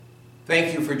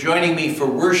Thank you for joining me for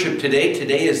worship today.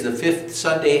 Today is the fifth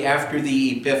Sunday after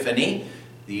the Epiphany.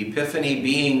 The Epiphany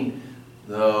being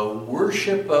the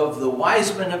worship of the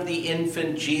wise men of the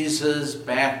infant Jesus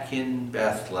back in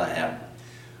Bethlehem.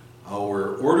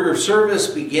 Our order of service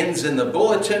begins in the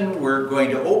bulletin. We're going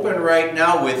to open right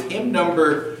now with hymn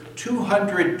number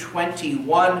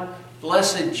 221,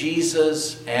 Blessed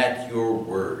Jesus at Your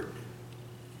Word.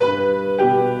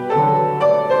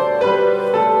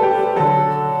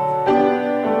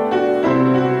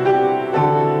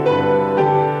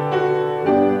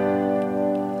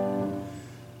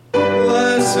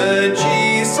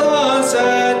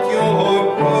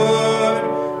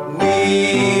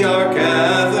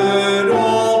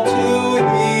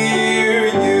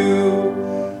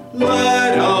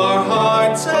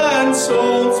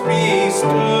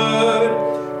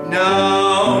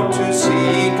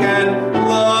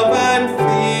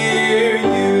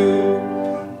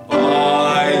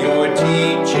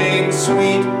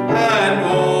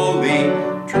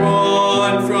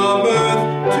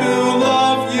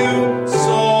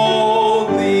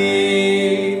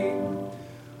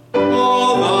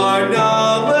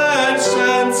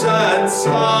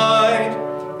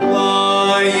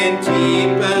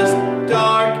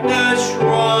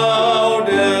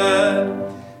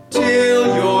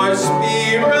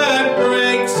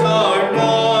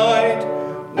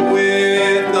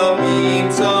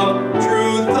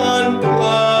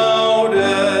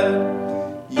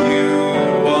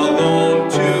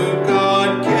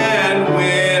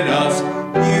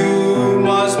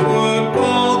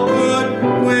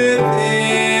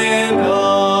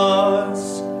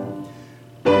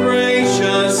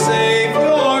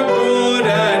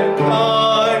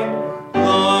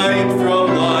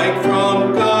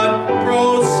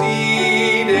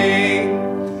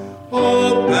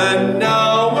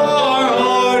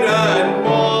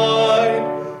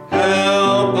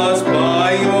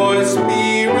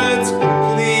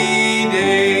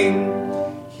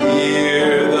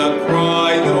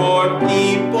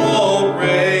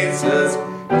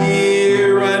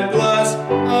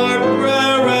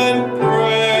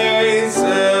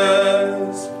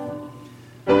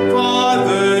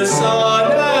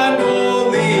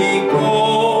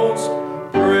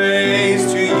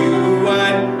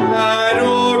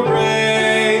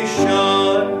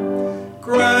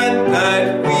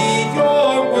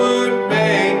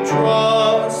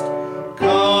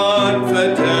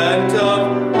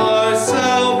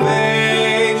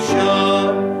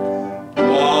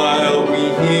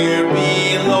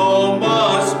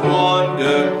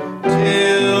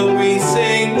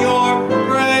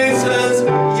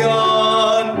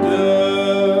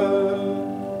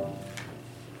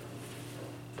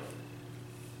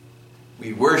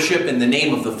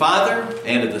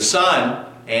 Son,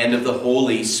 and of the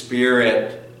Holy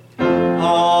Spirit. Amen.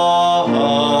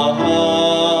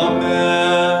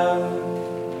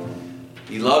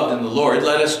 Beloved in the Lord,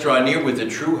 let us draw near with a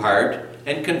true heart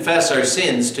and confess our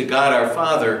sins to God our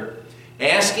Father,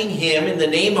 asking Him in the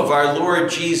name of our Lord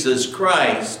Jesus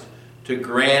Christ to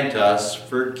grant us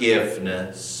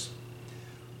forgiveness.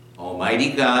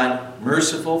 Almighty God,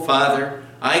 merciful Father,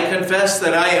 I confess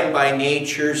that I am by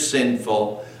nature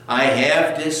sinful. I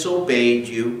have disobeyed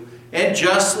you and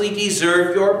justly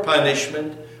deserve your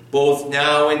punishment, both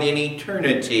now and in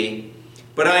eternity.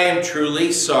 But I am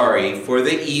truly sorry for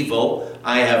the evil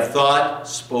I have thought,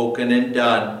 spoken, and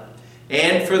done.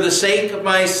 And for the sake of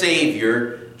my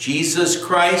Savior, Jesus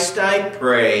Christ, I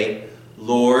pray,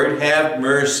 Lord, have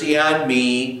mercy on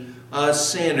me, a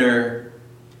sinner.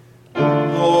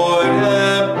 Lord,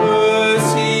 have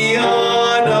mercy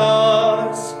on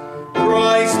us.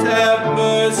 Christ, have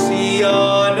mercy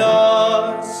on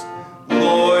us.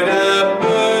 Lord, have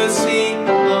mercy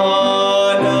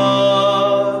on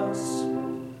us.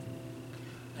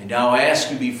 I now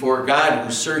ask you before God,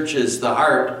 who searches the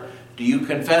heart, do you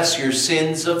confess your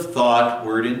sins of thought,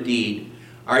 word, and deed?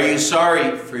 Are you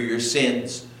sorry for your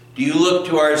sins? Do you look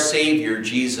to our Savior,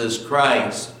 Jesus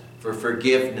Christ, for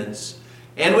forgiveness?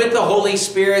 And with the Holy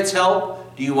Spirit's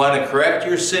help, do you want to correct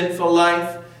your sinful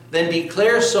life? Then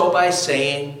declare so by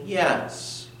saying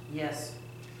yes. Yes.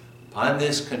 Upon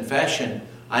this confession,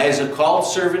 I, as a called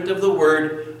servant of the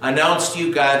Word, announce to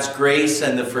you God's grace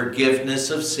and the forgiveness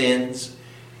of sins.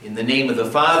 In the name of the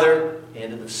Father,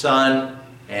 and of the Son,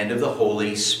 and of the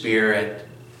Holy Spirit.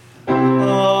 Amen.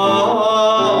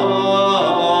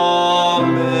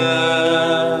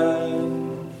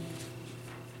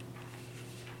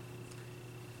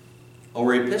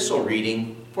 Our epistle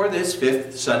reading for this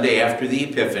fifth Sunday after the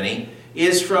Epiphany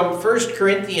is from 1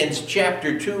 Corinthians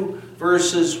chapter 2,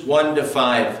 verses 1 to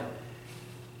 5.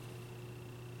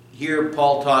 here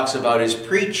Paul talks about his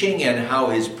preaching and how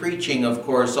his preaching, of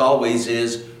course, always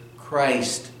is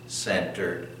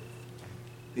Christ-centered.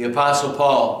 The Apostle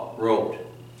Paul wrote,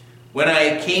 "When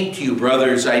I came to you,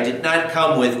 brothers, I did not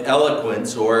come with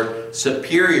eloquence or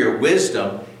superior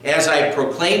wisdom as I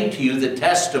proclaimed to you the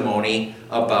testimony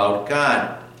about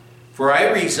God. For I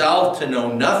resolved to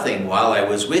know nothing while I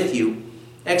was with you,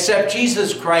 except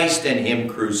Jesus Christ and Him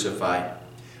crucified.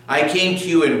 I came to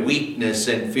you in weakness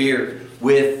and fear,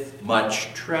 with much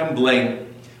trembling.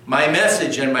 My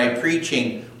message and my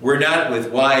preaching were not with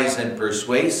wise and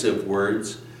persuasive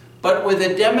words, but with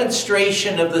a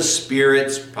demonstration of the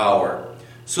Spirit's power,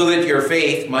 so that your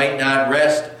faith might not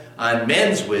rest on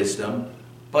men's wisdom,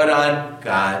 but on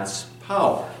God's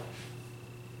power."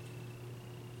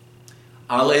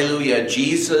 Alleluia.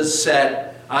 Jesus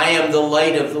said, "I am the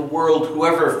light of the world.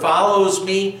 Whoever follows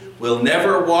me will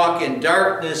never walk in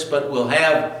darkness, but will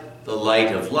have the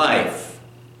light of life."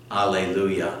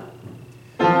 Alleluia.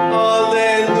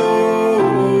 Alleluia.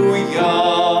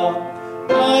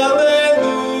 Alleluia.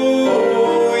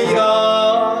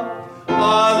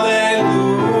 Alleluia.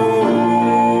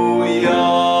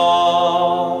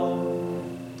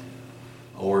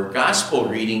 Our gospel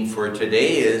reading for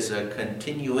today is a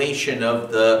continuation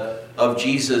of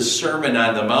Jesus' Sermon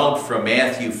on the Mount from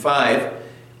Matthew 5.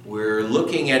 We're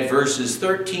looking at verses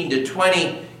 13 to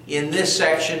 20. In this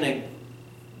section,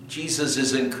 Jesus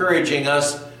is encouraging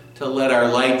us to let our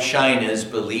light shine as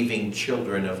believing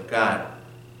children of God.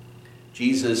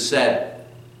 Jesus said,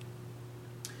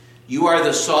 "You are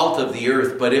the salt of the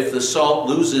earth, but if the salt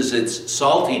loses its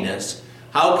saltiness,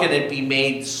 how can it be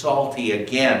made salty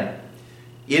again?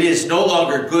 It is no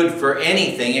longer good for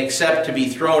anything except to be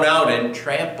thrown out and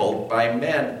trampled by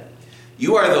men.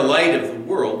 You are the light of the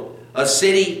world. A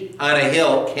city on a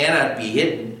hill cannot be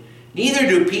hidden. Neither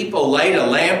do people light a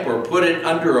lamp or put it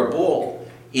under a bowl.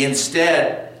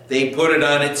 Instead, they put it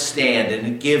on its stand, and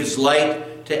it gives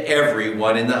light to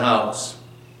everyone in the house.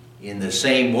 In the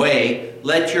same way,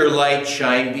 let your light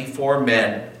shine before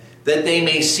men, that they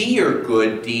may see your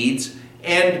good deeds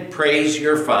and praise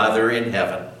your Father in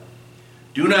heaven.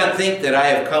 Do not think that I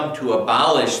have come to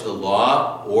abolish the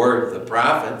law or the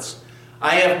prophets.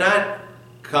 I have not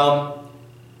come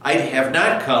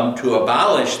to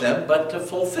abolish them, but to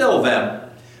fulfill them.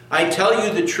 I tell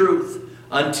you the truth,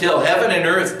 until heaven and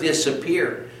earth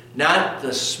disappear, not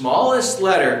the smallest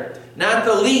letter, not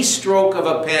the least stroke of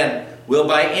a pen will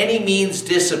by any means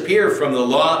disappear from the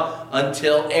law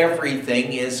until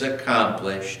everything is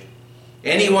accomplished.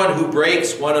 Anyone who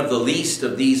breaks one of the least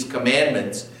of these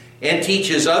commandments and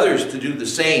teaches others to do the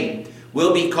same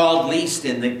will be called least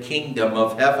in the kingdom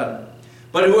of heaven.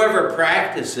 But whoever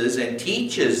practices and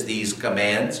teaches these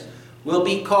commands will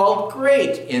be called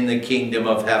great in the kingdom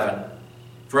of heaven.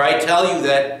 For I tell you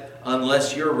that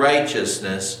unless your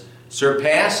righteousness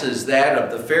surpasses that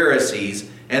of the Pharisees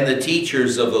and the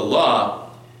teachers of the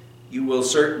law, you will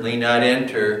certainly not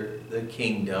enter the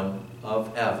kingdom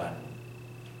of heaven."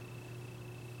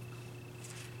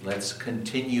 Let's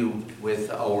continue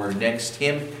with our next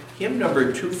hymn. Hymn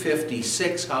number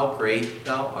 256, "How Great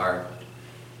Thou Art."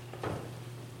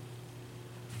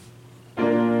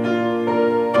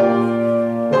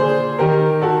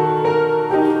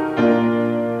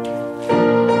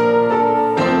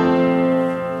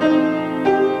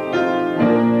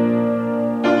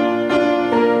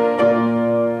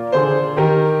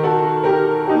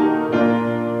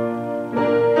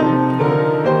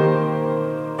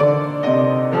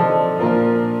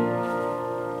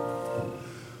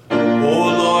 O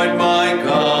Lord my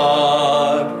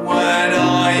God, when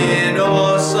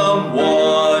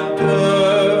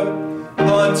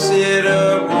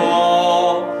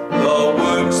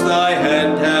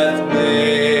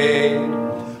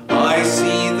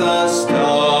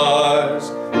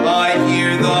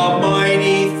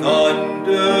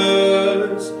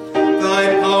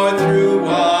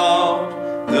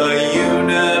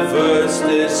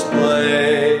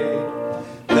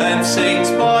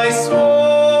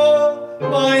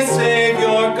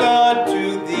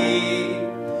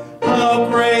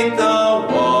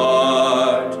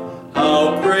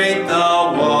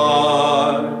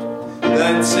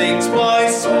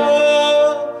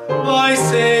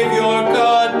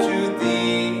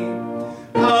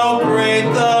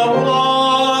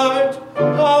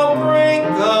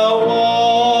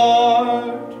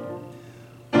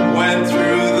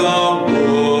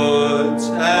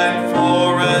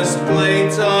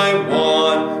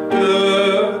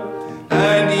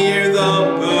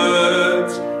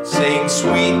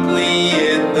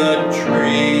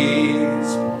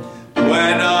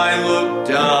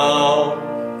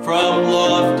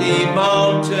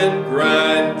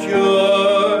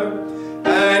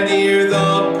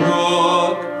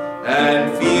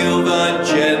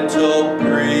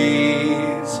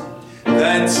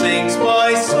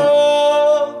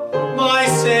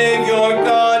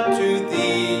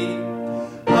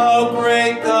how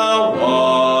great thou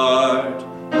art,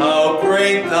 how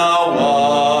great thou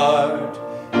art.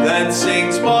 Then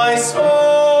sings my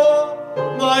soul,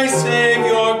 my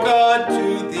Savior God,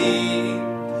 to thee.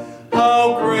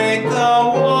 How great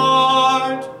thou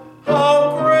art,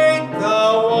 how great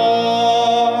thou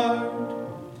art.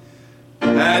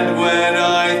 And when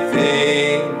I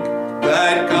think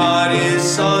that God his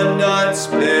Son not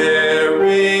sparing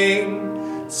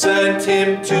sent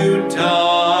him to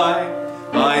die,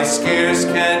 I scarce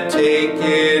can take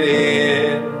it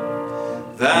in,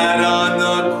 that on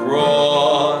the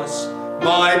cross,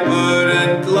 my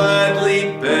burden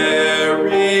gladly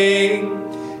bearing,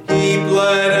 he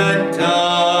bled and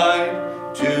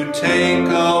died to take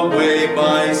away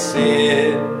my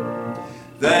sin.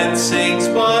 Then sings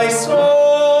my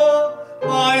soul,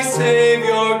 my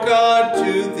Savior God,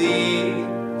 to thee.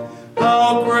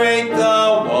 How great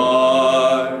thou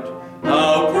art,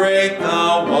 how great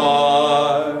thou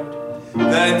art.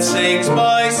 Then sings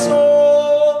my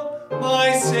soul,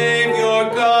 my Savior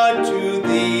God, to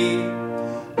thee.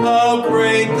 How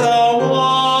great thou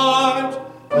art,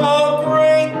 how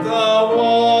great thou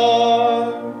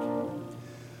art.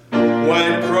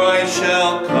 When Christ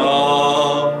shall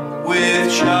come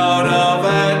with shout of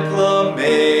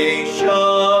acclamation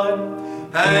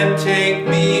and take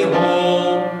me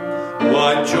home,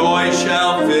 what joy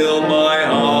shall fill my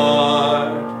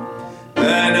heart.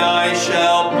 Then I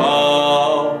shall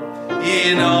bow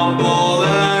in humble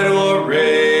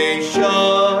adoration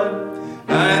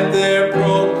and there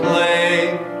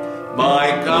proclaim, my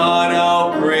God,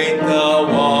 how great thou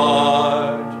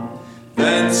art.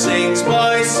 Then sings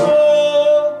my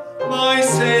soul, my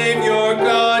Savior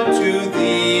God, to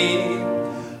thee.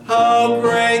 How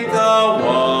great thou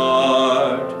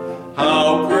art,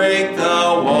 how great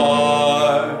thou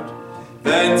art.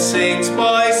 Then sings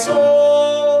my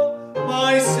soul,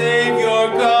 my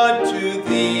Savior God, to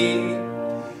thee.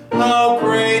 How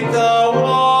great thou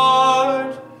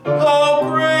art, how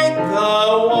great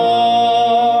thou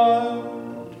art.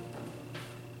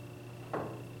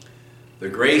 The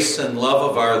grace and love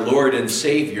of our Lord and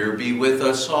Savior be with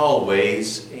us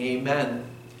always. Amen.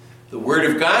 The Word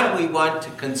of God we want to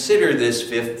consider this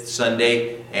fifth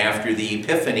Sunday after the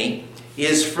Epiphany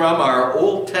is from our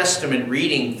Old Testament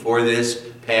reading for this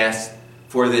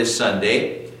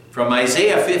Sunday, from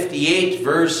Isaiah 58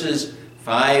 verses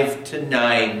 5 to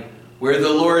 9, where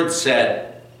the Lord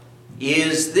said,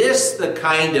 "Is this the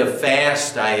kind of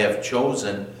fast I have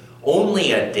chosen,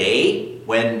 only a day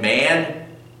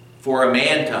for a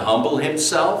man to humble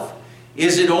himself?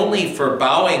 Is it only for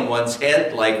bowing one's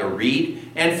head like a reed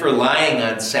and for lying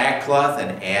on sackcloth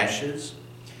and ashes?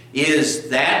 Is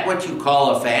that what you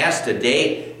call a fast, a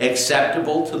day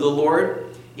acceptable to the Lord?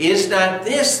 Is not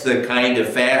this the kind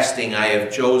of fasting I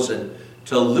have chosen,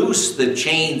 to loose the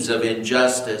chains of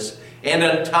injustice and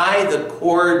untie the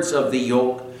cords of the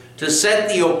yoke, to set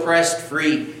the oppressed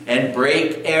free and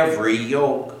break every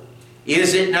yoke?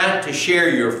 Is it not to share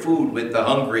your food with the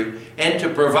hungry and to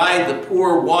provide the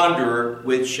poor wanderer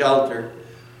with shelter?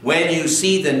 When you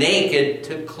see the naked,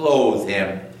 to clothe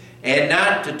him, and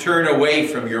not to turn away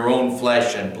from your own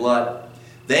flesh and blood?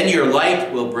 Then your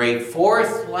light will break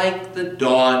forth like the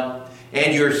dawn,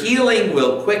 and your healing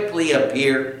will quickly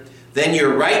appear. Then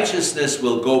your righteousness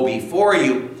will go before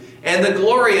you, and the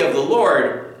glory of the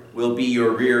Lord will be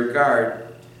your rear guard.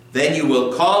 Then you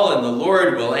will call, and the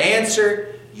Lord will answer.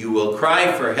 You will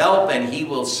cry for help, and he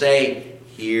will say,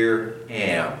 Here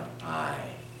am I."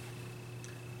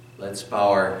 Let's bow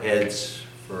our heads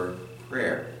for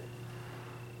prayer.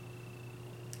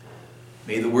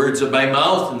 May the words of my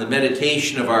mouth and the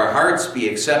meditation of our hearts be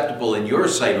acceptable in your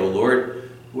sight, O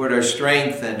Lord, who art our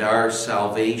strength and our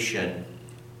salvation.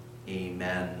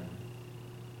 Amen.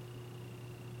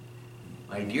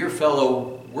 My dear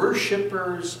fellow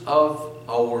worshipers of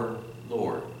our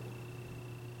Lord,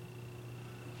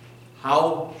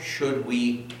 how should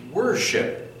we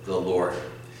worship the Lord?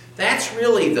 That's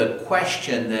really the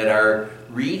question that our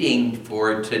reading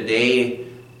for today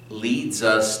leads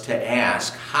us to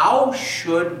ask. How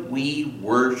should we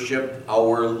worship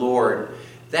our Lord?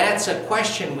 That's a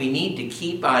question we need to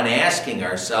keep on asking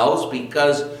ourselves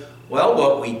because, well,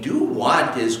 what we do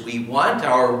want is we want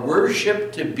our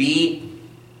worship to be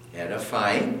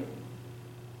edifying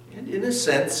and, in a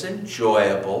sense,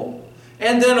 enjoyable,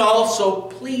 and then also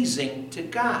pleasing to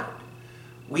God.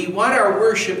 We want our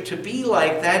worship to be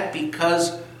like that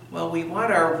because, well, we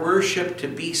want our worship to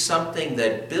be something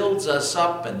that builds us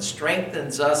up and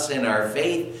strengthens us in our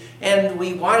faith, and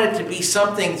we want it to be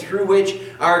something through which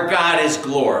our God is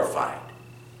glorified.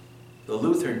 The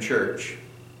Lutheran Church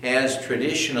has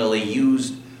traditionally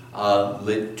used a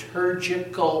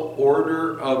liturgical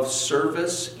order of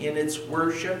service in its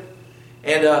worship,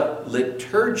 and a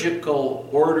liturgical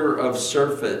order of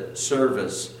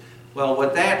service. Well,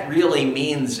 what that really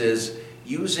means is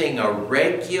using a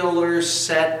regular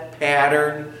set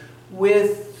pattern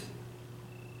with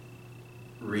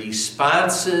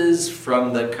responses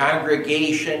from the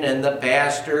congregation and the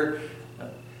pastor.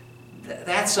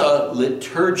 That's a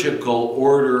liturgical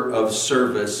order of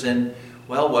service. And,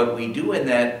 well, what we do in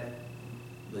that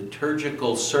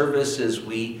liturgical service is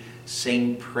we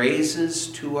sing praises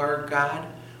to our God.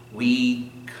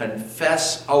 We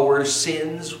confess our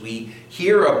sins. We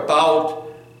hear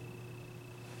about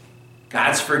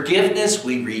God's forgiveness.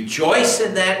 We rejoice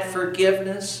in that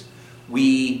forgiveness.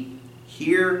 We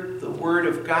hear the Word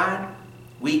of God.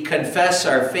 We confess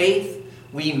our faith.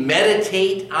 We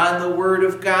meditate on the Word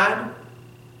of God.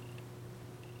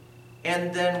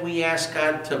 And then we ask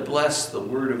God to bless the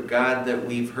Word of God that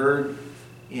we've heard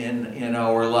in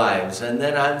our lives. And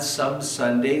then on some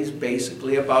Sundays,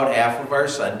 basically about half of our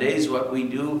Sundays, what we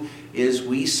do is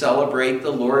we celebrate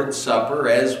the Lord's Supper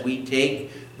as we take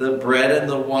the bread and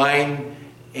the wine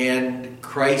and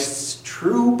Christ's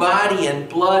true body and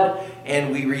blood,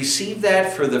 and we receive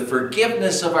that for the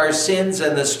forgiveness of our sins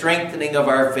and the strengthening of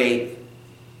our faith.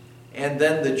 And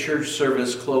then the church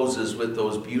service closes with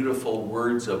those beautiful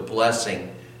words of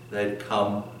blessing that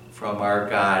come from our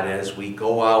God as we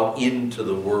go out into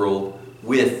the world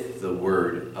with the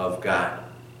Word of God.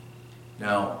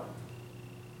 Now,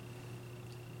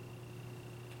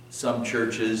 some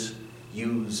churches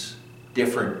use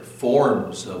different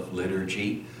forms of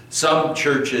liturgy. Some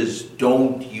churches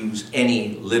don't use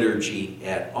any liturgy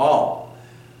at all.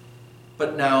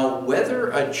 But now,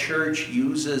 whether a church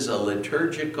uses a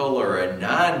liturgical or a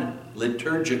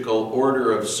non-liturgical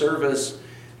order of service,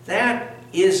 that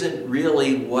isn't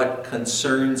really what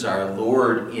concerns our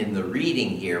Lord in the reading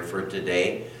here for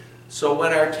today. So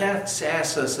when our text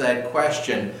asks us that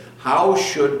question, how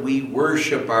should we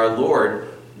worship our Lord?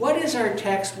 What is our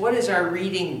text, what is our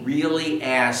reading really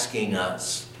asking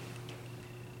us?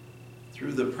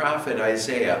 Through the prophet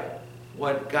Isaiah,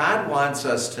 what God wants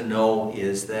us to know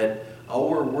is that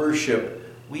our worship,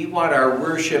 we want our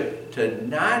worship to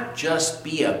not just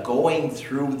be a going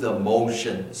through the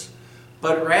motions,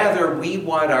 but rather we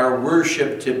want our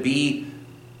worship to be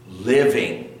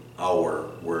living our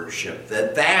worship.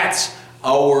 That's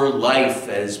our life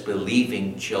as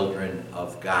believing children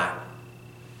of God.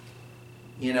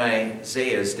 In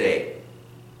Isaiah's day,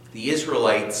 the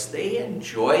Israelites, they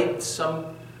enjoyed some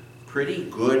pretty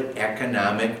good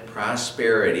economic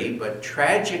prosperity, but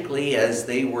tragically, as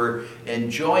they were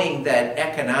enjoying that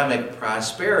economic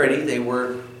prosperity, they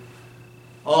were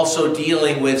also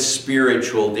dealing with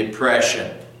spiritual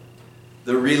depression.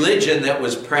 The religion that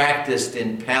was practiced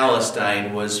in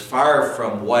Palestine was far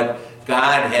from what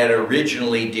God had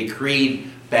originally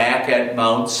decreed back at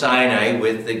Mount Sinai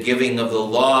with the giving of the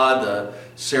law, the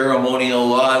ceremonial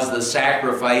laws, the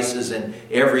sacrifices, and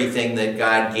everything that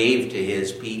God gave to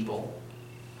His people.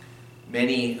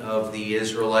 Many of the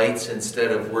Israelites,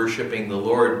 instead of worshiping the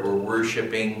Lord, were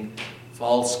worshiping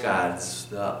false gods,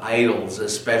 the idols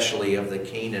especially of the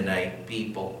Canaanite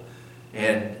people.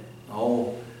 And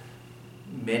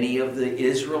many of the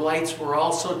Israelites were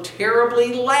also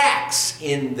terribly lax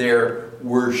in their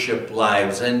worship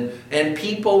lives. And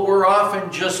people were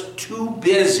often just too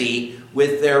busy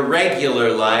with their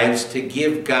regular lives to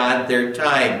give God their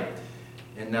time.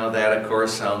 And now that, of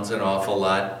course, sounds an awful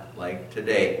lot like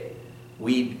today.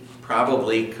 We'd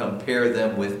probably compare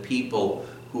them with people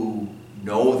who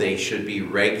know they should be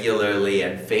regularly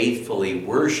and faithfully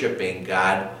worshiping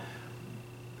God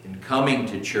and coming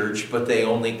to church, but they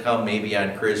only come maybe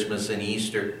on Christmas and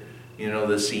Easter. You know,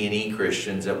 the C&E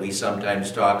Christians that we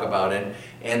sometimes talk about.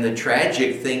 And the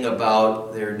tragic thing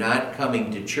about their not coming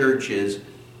to church is,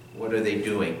 what are they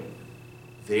doing?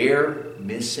 They're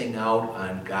missing out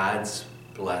on God's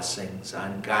blessings,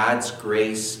 on God's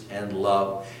grace and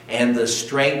love, and the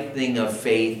strengthening of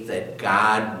faith that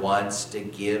God wants to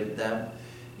give them.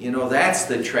 You know, that's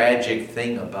the tragic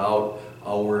thing about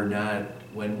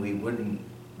when we wouldn't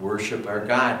worship our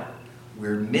God.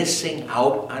 We're missing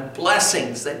out on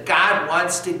blessings that God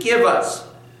wants to give us.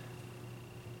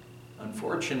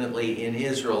 Unfortunately, in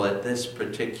Israel at this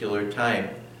particular time,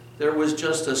 there was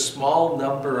just a small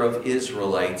number of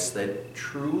Israelites that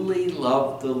truly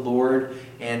loved the Lord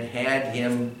and had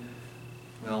Him,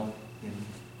 in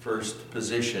first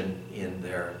position in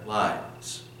their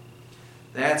lives.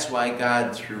 That's why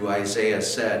God, through Isaiah,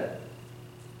 said,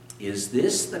 "Is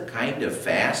this the kind of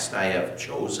fast I have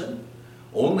chosen?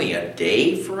 only a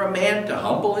day for a man to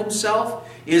humble himself?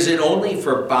 Is it only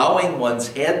for bowing one's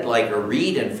head like a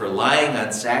reed and for lying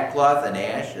on sackcloth and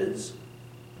ashes?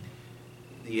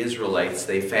 The Israelites,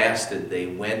 they fasted. They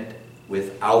went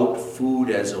without food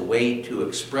as a way to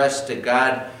express to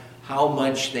God how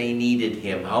much they needed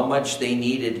Him, how much they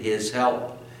needed His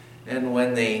help. And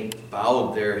when they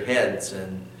bowed their heads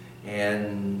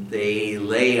and they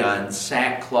lay on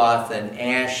sackcloth and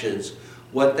ashes,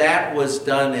 why that was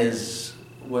done is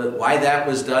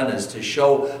to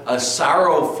show a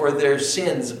sorrow for their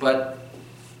sins. But,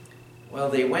 well,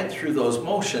 they went through those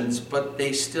motions, but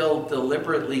they still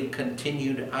deliberately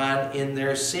continued on in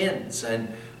their sins.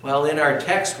 And, well, in our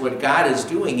text, what God is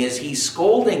doing is He's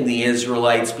scolding the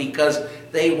Israelites because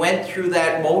they went through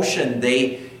that motion.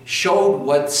 They showed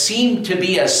what seemed to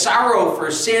be a sorrow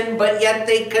for sin, but yet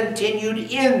they continued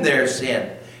in their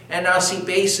sin. And now see,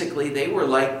 basically, they were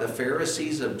like the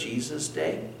Pharisees of Jesus'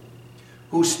 day,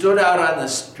 who stood out on the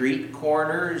street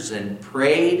corners and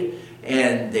prayed,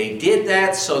 and they did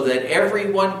that so that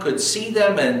everyone could see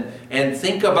them and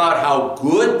think about how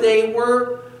good they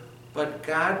were. But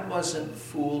God wasn't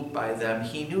fooled by them.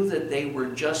 He knew that they were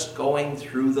just going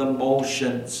through the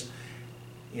motions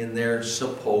in their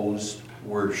supposed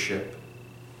worship.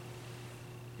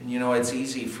 And you know, it's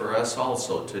easy for us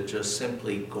also to just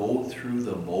simply go through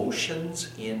the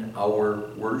motions in our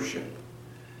worship.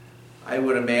 I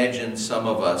would imagine some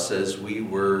of us, as we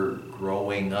were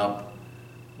growing up,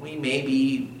 we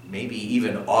maybe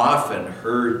even often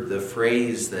heard the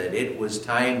phrase that it was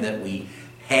time that we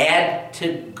had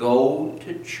to go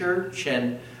to church.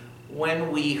 And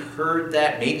when we heard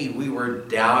that, maybe we were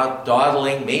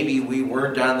dawdling, maybe we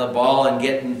weren't on the ball and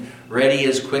getting ready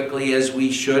as quickly as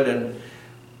we should, and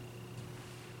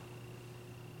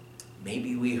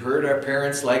maybe we heard our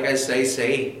parents, like I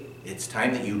say it's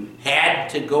time that you had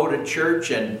to go to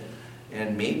church, and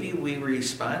maybe we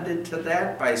responded to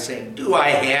that by saying, do I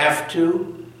have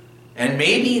to? And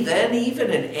maybe then, even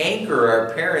in anger,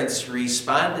 our parents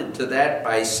responded to that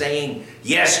by saying,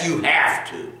 yes, you have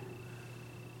to.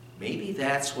 Maybe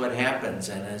that's what happens.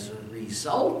 And as a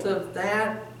result of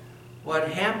that,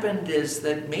 what happened is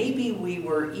that maybe we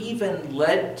were even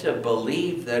led to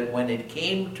believe that when it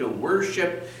came to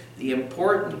worship, the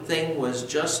important thing was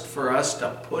just for us to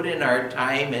put in our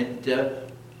time and to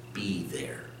be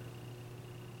there.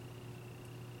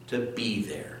 To be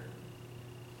there.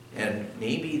 And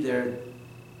maybe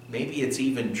it's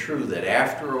even true that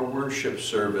after a worship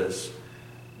service,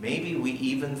 maybe we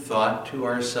even thought to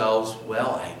ourselves,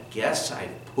 well, I guess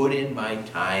I've put in my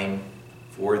time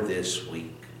for this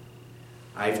week.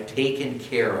 I've taken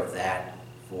care of that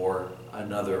for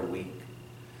another week.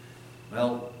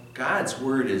 Well, God's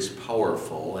Word is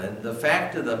powerful, and the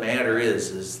fact of the matter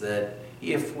is that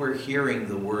if we're hearing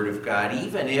the Word of God,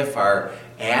 even if our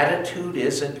attitude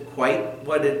isn't quite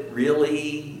what it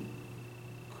really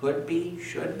could be,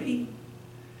 should be,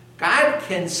 God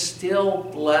can still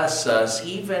bless us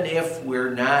even if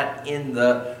we're not in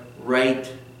the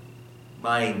right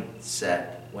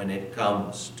mindset when it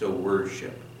comes to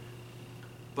worship.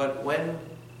 But when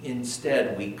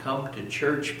instead we come to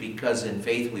church because in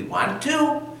faith we want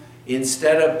to,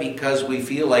 instead of because we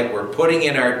feel like we're putting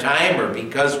in our time or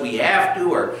because we have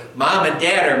to or mom and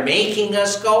dad are making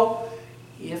us go,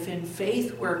 if in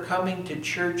faith we're coming to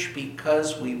church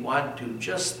because we want to,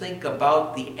 just think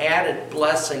about the added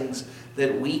blessings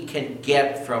that we can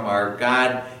get from our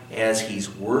God as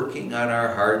He's working on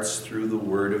our hearts through the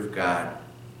Word of God.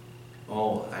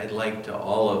 Oh, I'd like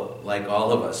all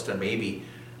of us to maybe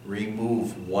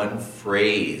remove one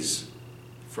phrase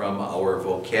from our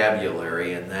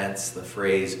vocabulary, and that's the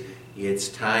phrase, it's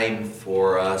time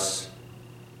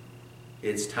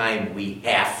we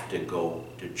have to go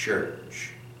to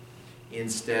church.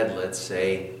 Instead, let's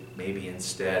say,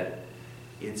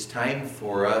 it's time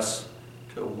for us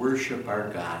to worship our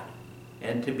God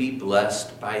and to be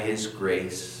blessed by His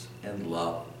grace and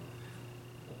love.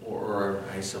 Or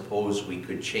I suppose we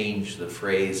could change the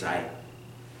phrase, I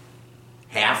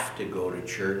have to go to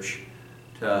church,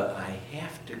 to I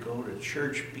have to go to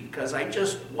church because I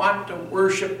just want to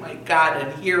worship my God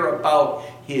and hear about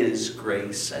His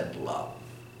grace and love.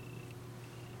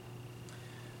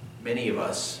 Many of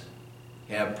us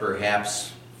have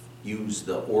perhaps used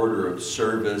the order of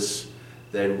service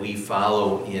that we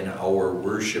follow in our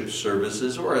worship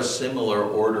services or a similar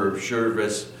order of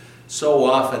service so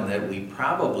often that we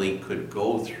probably could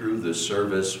go through the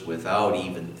service without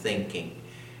even thinking.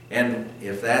 And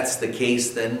if that's the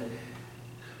case, then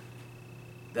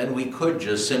we could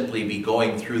just simply be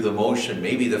going through the motion.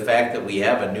 Maybe the fact that we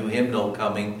have a new hymnal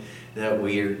coming that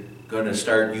we're going to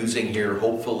start using here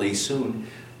hopefully soon,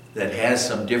 that has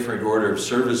some different order of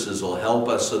services will help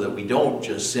us so that we don't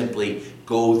just simply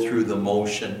go through the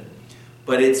motion.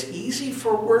 But it's easy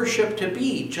for worship to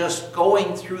be just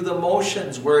going through the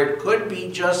motions, where it could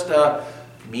be just a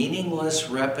meaningless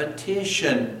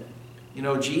repetition. You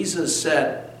know, Jesus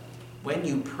said, when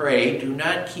you pray, do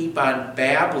not keep on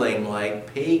babbling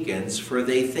like pagans, for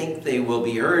they think they will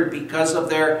be heard because of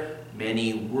their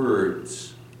many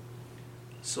words.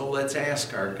 So let's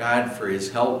ask our God for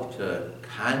his help to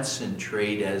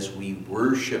concentrate as we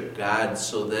worship God,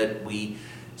 so that we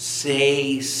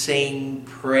say, sing,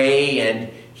 pray, and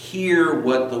hear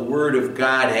what the Word of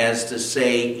God has to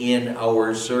say in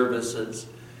our services.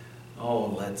 Oh,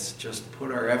 let's just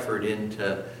put our effort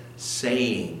into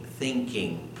saying,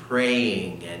 thinking,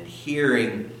 praying, and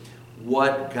hearing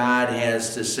what God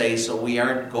has to say, so we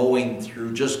aren't going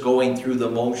through the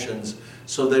motions,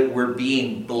 so that we're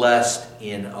being blessed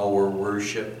in our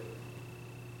worship.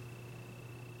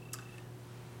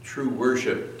 True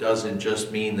worship doesn't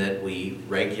just mean that we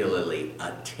regularly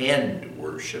attend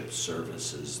worship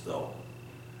services, though.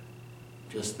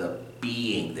 Just the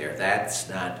being there, that's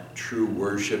not true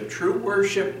worship. True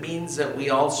worship means that we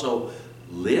also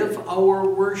live our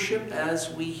worship,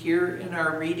 as we hear in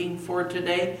our reading for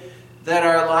today, that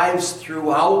our lives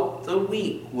throughout the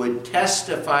week would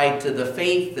testify to the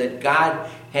faith that God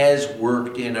has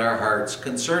worked in our hearts.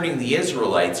 Concerning the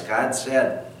Israelites, God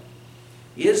said,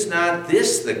 "Is not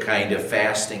this the kind of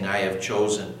fasting I have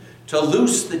chosen, to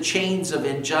loose the chains of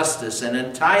injustice and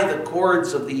untie the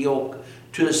cords of the yoke,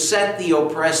 to set the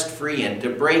oppressed free and to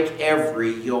break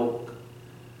every yoke?"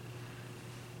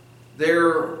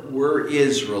 There were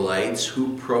Israelites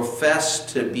who professed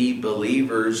to be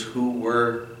believers who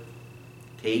were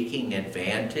taking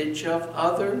advantage of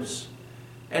others.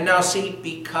 And now see,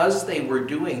 because they were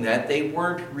doing that, they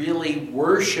weren't really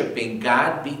worshiping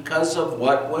God because of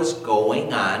what was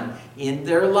going on in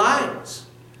their lives.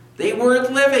 They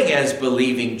weren't living as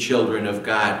believing children of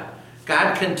God.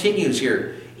 God continues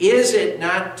here, "Is it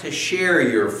not to share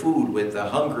your food with the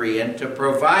hungry and to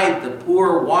provide the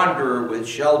poor wanderer with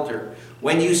shelter,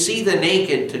 when you see the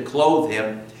naked to clothe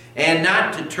him, and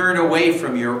not to turn away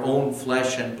from your own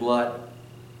flesh and blood?"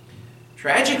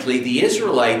 Tragically, the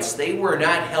Israelites, they were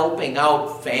not helping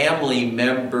out family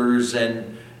members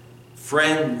and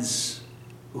friends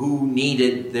who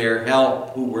needed their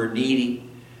help, who were needy.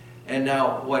 And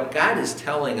now what God is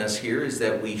telling us here is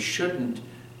that we shouldn't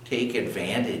take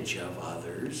advantage of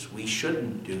others. We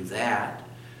shouldn't do that.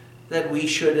 That we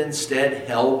should instead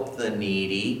help the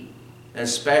needy,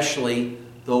 especially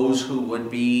those who would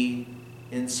be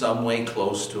in some way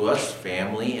close to us,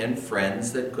 family and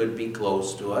friends that could be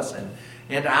close to us.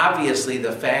 And obviously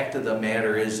the fact of the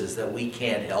matter is that we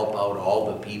can't help out all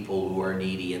the people who are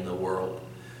needy in the world.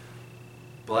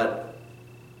 But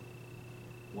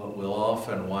what we'll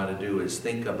often want to do is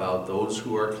think about those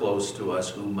who are close to us,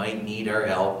 who might need our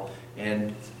help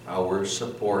and our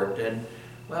support. And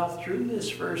well, through this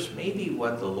verse, maybe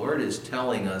what the Lord is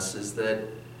telling us is that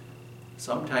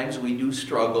sometimes we do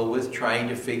struggle with trying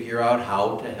to figure out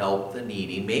how to help the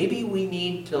needy. Maybe we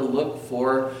need to look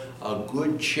for a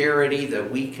good charity that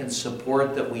we can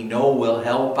support, that we know will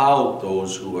help out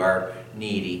those who are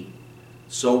needy.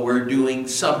 So we're doing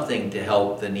something to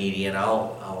help the needy. And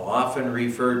I'll often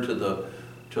refer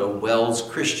to Wells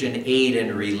Christian Aid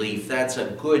and Relief. That's a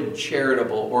good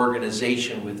charitable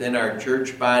organization within our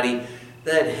church body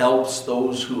that helps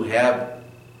those who have,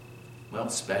 well,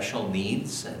 special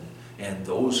needs and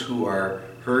those who are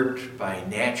hurt by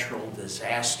natural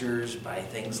disasters, by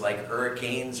things like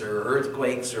hurricanes or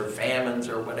earthquakes or famines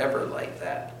or whatever like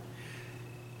that.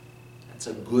 That's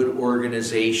a good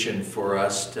organization for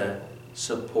us to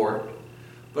support.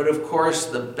 But of course,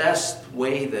 the best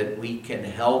way that we can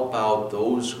help out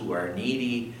those who are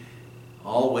needy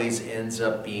always ends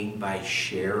up being by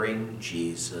sharing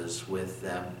Jesus with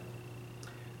them.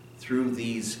 Through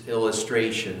these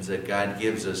illustrations that God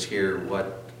gives us here,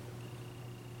 what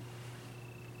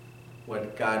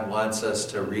God wants us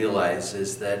to realize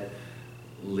is that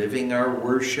living our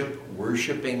worship,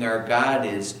 worshiping our God,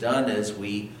 is done as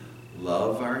we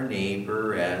love our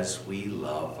neighbor as we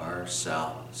love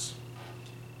ourselves.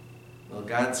 Well,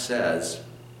 God says,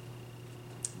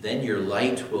 "Then your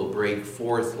light will break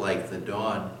forth like the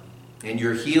dawn, and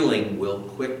your healing will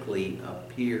quickly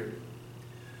appear."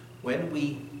 When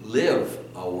we live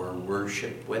our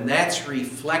worship, when that's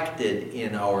reflected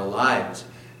in our lives,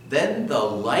 then the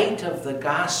light of the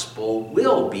gospel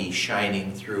will be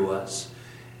shining through us.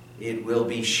 It will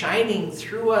be shining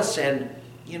through us, and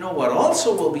you know what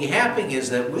also will be happening is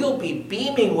that we'll be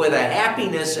beaming with a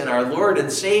happiness in our Lord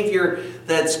and Savior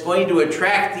that's going to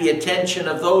attract the attention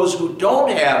of those who don't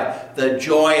have the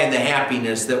joy and the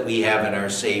happiness that we have in our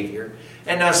Savior.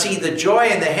 And now see, the joy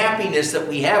and the happiness that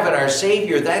we have in our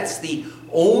Savior, that's the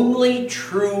only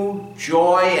true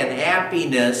joy and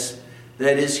happiness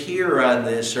that is here on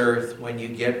this earth when you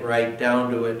get right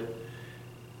down to it,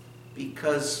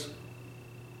 because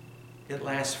it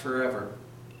lasts forever.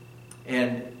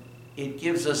 And it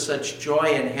gives us such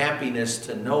joy and happiness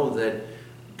to know that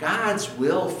God's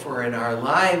will for in our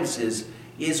lives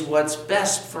is what's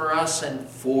best for us and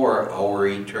for our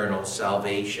eternal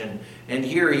salvation. And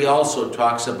here he also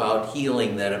talks about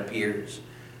healing that appears.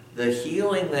 The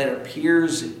healing that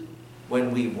appears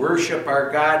when we worship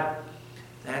our God,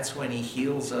 that's when he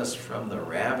heals us from the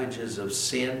ravages of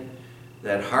sin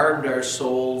that harmed our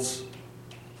souls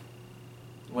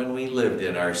when we lived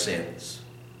in our sins.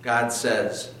 God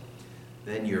says,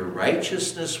 then your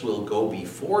righteousness will go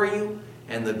before you,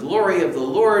 and the glory of the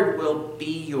Lord will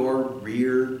be your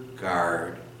rear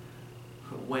guard.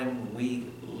 When we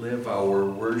live our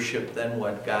worship, then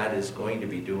what God is going to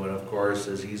be doing, of course,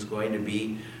 is He's going to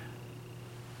be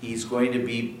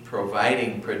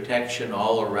providing protection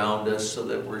all around us so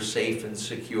that we're safe and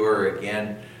secure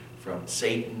again from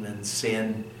Satan and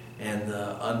sin and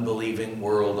the unbelieving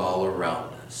world all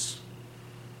around us.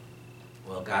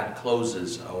 Well, God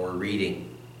closes our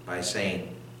reading by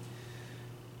saying,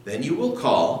 then you will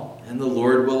call, and the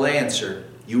Lord will answer.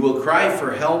 You will cry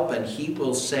for help, and He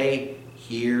will say,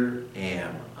 here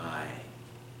am I.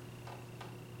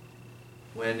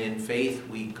 When in faith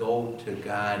we go to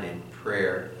God in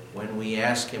prayer, when we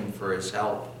ask Him for His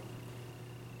help,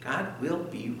 God will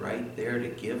be right there to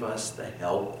give us the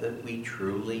help that we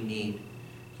truly need.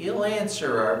 He'll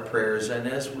answer our prayers, and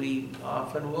as we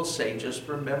often will say, just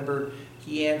remember,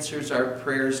 He answers our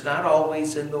prayers not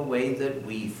always in the way that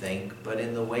we think, but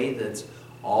in the way that's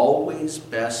always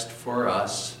best for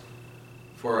us,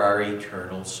 for our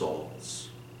eternal souls.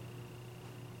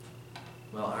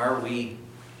 Well, are we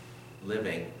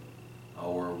living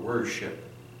our worship?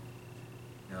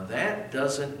 Now that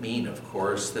doesn't mean, of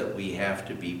course, that we have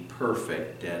to be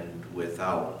perfect and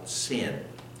without sin,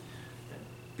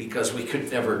 because we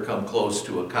could never come close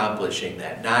to accomplishing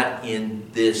that, not in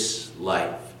this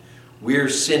life. We're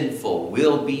sinful.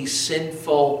 We'll be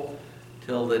sinful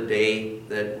till the day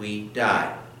that we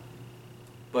die.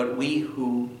 But we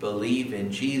who believe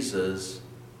in Jesus,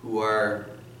 we are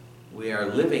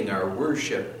living our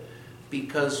worship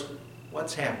because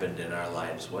what's happened in our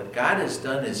lives? What God has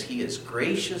done is He has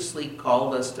graciously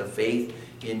called us to faith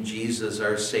in Jesus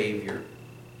our Savior.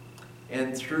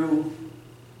 And through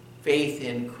faith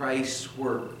in Christ's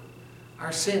work,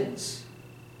 our sins,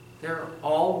 they're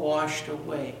all washed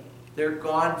away. They're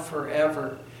gone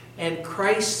forever. And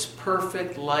Christ's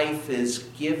perfect life is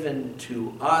given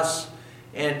to us.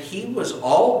 And He was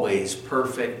always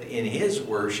perfect in His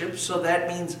worship. So that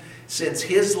means since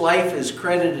His life is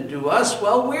credited to us,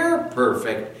 well, we're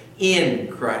perfect in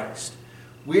Christ.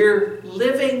 We're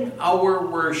living our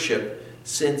worship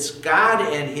since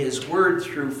God and His Word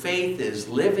through faith is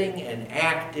living and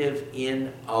active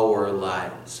in our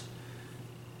lives.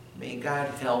 May God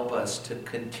help us to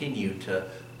continue to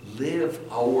live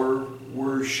our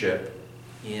worship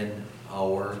in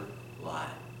our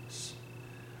lives.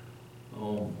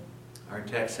 Oh, our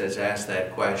text has asked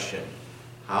that question.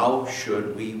 How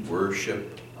should we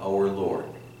worship our Lord?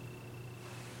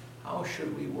 How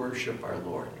should we worship our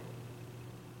Lord?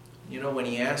 You know, when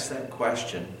he asked that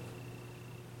question,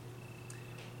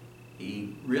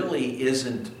 he really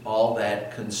isn't all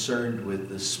that concerned with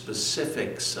the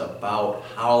specifics about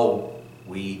how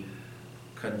we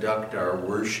conduct our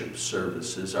worship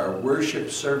services. Our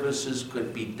worship services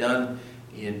could be done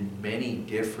in many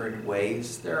different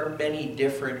ways. There are many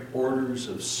different orders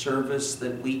of service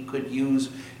that we could use.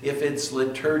 If it's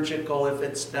liturgical, if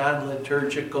it's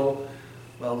non-liturgical,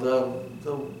 well,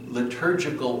 the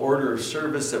liturgical order of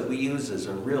service that we use is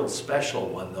a real special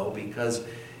one, though, because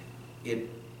it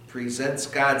presents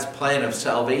God's plan of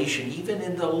salvation even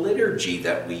in the liturgy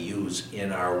that we use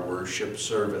in our worship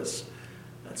service.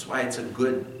 That's why it's a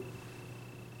good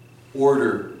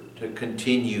order to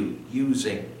continue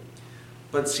using.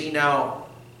 But see now,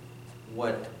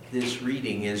 what this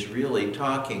reading is really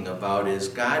talking about is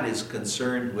God is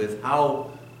concerned with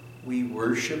how we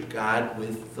worship God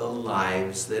with the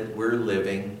lives that we're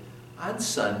living on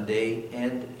Sunday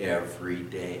and every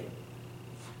day.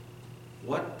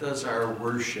 What does our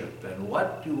worship and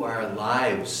what do our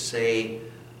lives say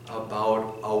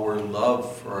about our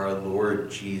love for our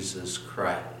Lord Jesus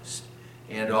Christ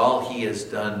and all he has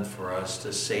done for us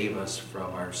to save us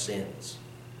from our sins.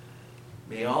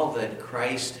 May all that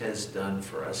Christ has done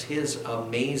for us, his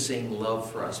amazing love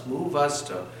for us, move us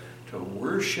to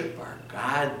worship our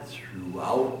God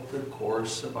throughout the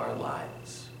course of our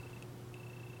lives,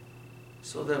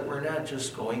 so that we're not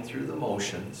just going through the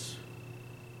motions,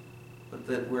 but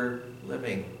that we're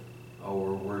living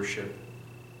our worship,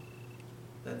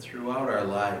 that throughout our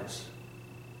lives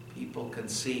people can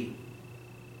see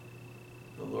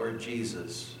the Lord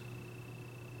Jesus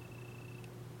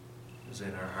is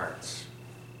in our hearts.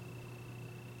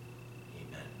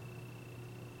 Amen.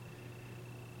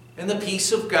 And the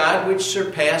peace of God, which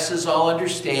surpasses all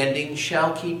understanding,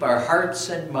 shall keep our hearts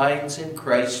and minds in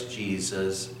Christ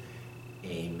Jesus.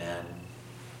 Amen.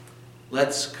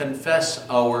 Let's confess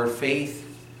our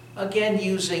faith, again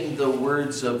using the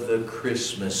words of the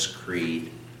Christmas Creed.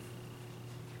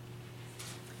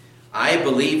 I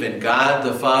believe in God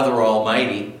the Father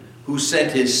Almighty, who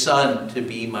sent his Son to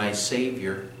be my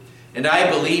Savior. And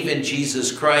I believe in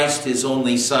Jesus Christ, his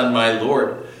only Son, my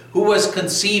Lord, who was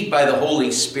conceived by the Holy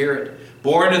Spirit,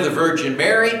 born of the Virgin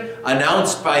Mary,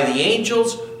 announced by the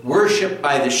angels, worshipped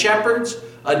by the shepherds,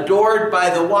 adored by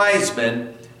the wise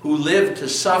men, who lived to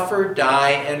suffer,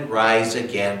 die, and rise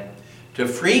again, to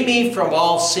free me from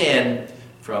all sin,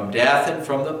 from death, and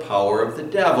from the power of the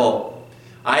devil.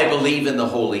 I believe in the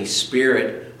Holy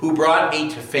Spirit, who brought me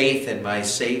to faith in my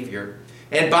Savior,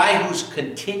 and by whose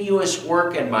continuous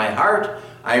work in my heart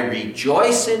I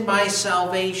rejoice in my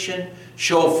salvation,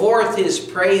 show forth his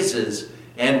praises,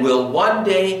 and will one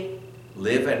day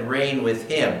live and reign with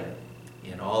him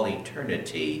in all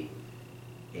eternity.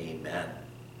 Amen.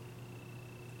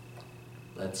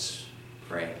 Let's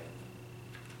pray.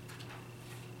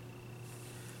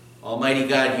 Almighty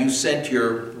God, you sent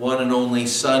your one and only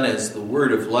Son as the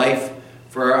word of life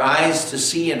for our eyes to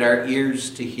see and our ears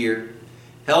to hear.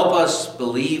 Help us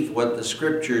believe what the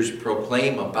Scriptures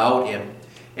proclaim about him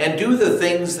and do the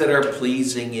things that are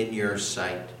pleasing in your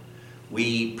sight.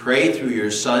 We pray through your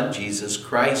Son, Jesus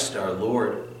Christ, our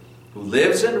Lord, who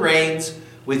lives and reigns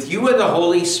with you and the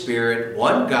Holy Spirit,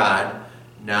 one God,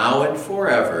 now and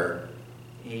forever.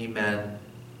 Amen.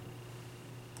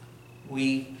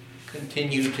 We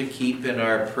continue to keep in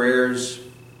our prayers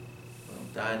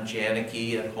Don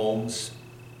Janicki at homes,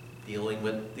 dealing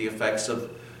with the effects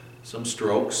of some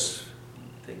strokes.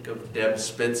 Think of Deb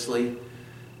Spitzley,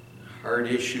 heart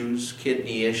issues,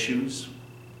 kidney issues.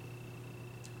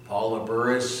 Paula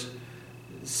Burris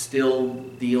is still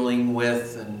dealing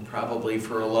with, and probably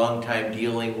for a long time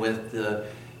dealing with, the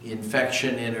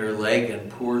infection in her leg and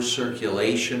poor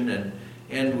circulation.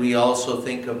 And we also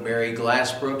think of Mary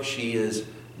Glassbrook. She is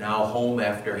now home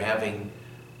after having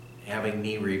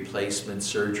knee replacement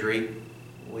surgery.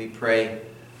 We pray,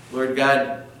 Lord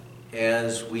God,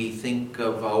 as we think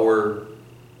of our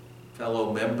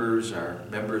fellow members, our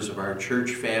members of our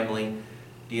church family,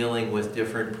 dealing with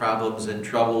different problems and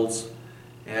troubles,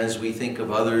 as we think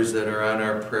of others that are on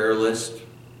our prayer list,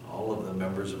 all of the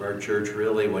members of our church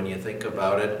really, when you think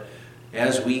about it,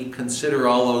 as we consider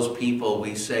all those people,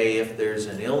 we say, if there's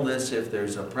an illness, if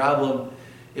there's a problem,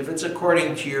 if it's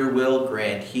according to your will,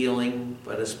 grant healing,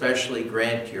 but especially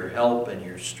grant your help and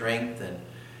your strength,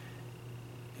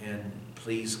 and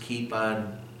please keep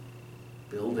on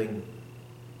building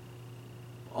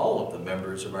all of the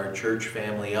members of our church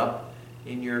family up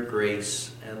in your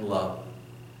grace and love.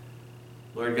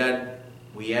 Lord God,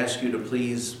 we ask you to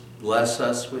please bless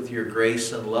us with your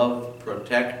grace and love,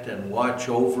 protect and watch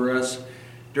over us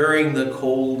during the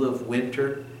cold of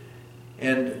winter,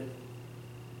 and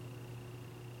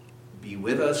be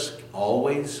with us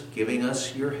always, giving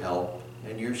us your help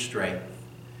and your strength.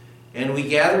 And we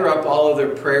gather up all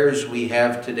other prayers we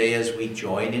have today as we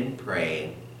join in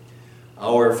praying.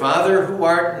 Our Father who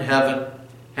art in heaven,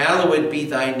 hallowed be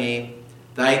thy name.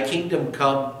 Thy kingdom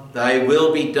come, thy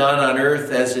will be done on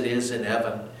earth as it is in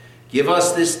heaven. Give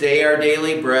us this day our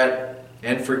daily bread,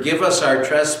 and forgive us our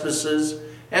trespasses,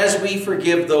 as we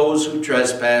forgive those who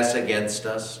trespass against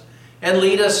us. And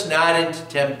lead us not into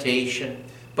temptation,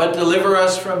 but deliver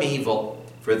us from evil.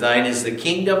 For thine is the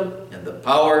kingdom, and the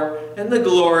power, and the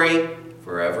glory,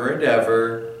 forever and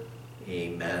ever.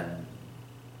 Amen.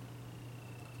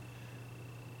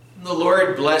 The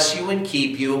Lord bless you and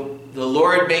keep you. The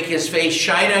Lord make his face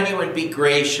shine on you and be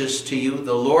gracious to you.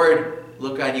 The Lord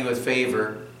look on you with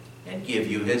favor and give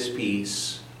you his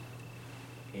peace.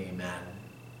 Amen.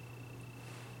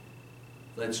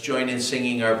 Let's join in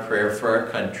singing our prayer for our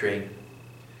country.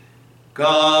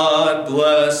 God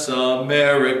bless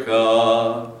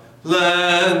America,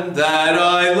 land that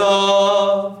I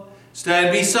love.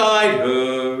 Stand beside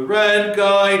her and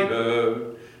guide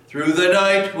her through the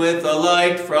night with a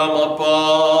light from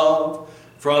above,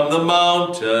 from the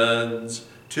mountains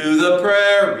to the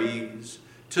prairies,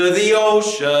 to the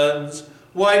oceans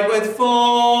white with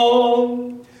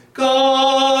foam.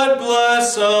 God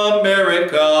bless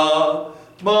America,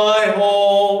 my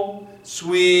home,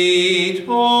 sweet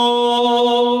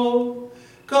home.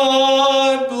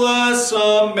 God bless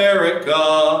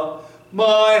America,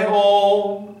 my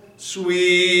home,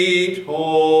 sweet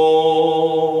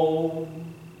home.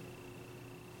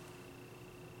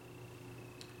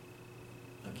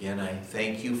 Again, I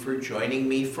thank you for joining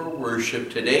me for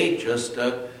worship today. Just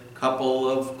a couple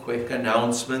of quick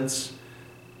announcements.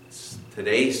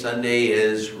 Today, Sunday,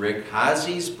 is Rick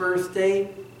Hazy's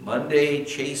birthday. Monday,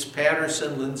 Chase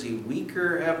Patterson, Lindsay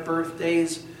Weaker have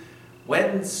birthdays.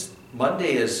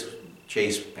 Monday is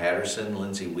Chase Patterson,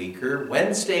 Lindsay Weaker.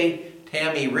 Wednesday,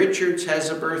 Tammy Richards has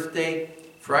a birthday.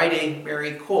 Friday,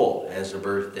 Mary Cole has a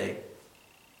birthday.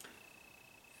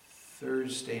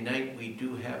 Thursday night, we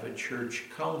do have a church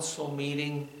council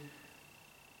meeting.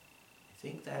 I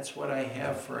think that's what I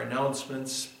have for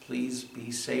announcements. Please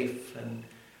be safe and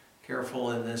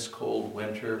careful in this cold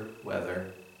winter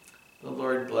weather. The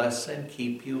Lord bless and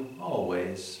keep you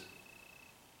always.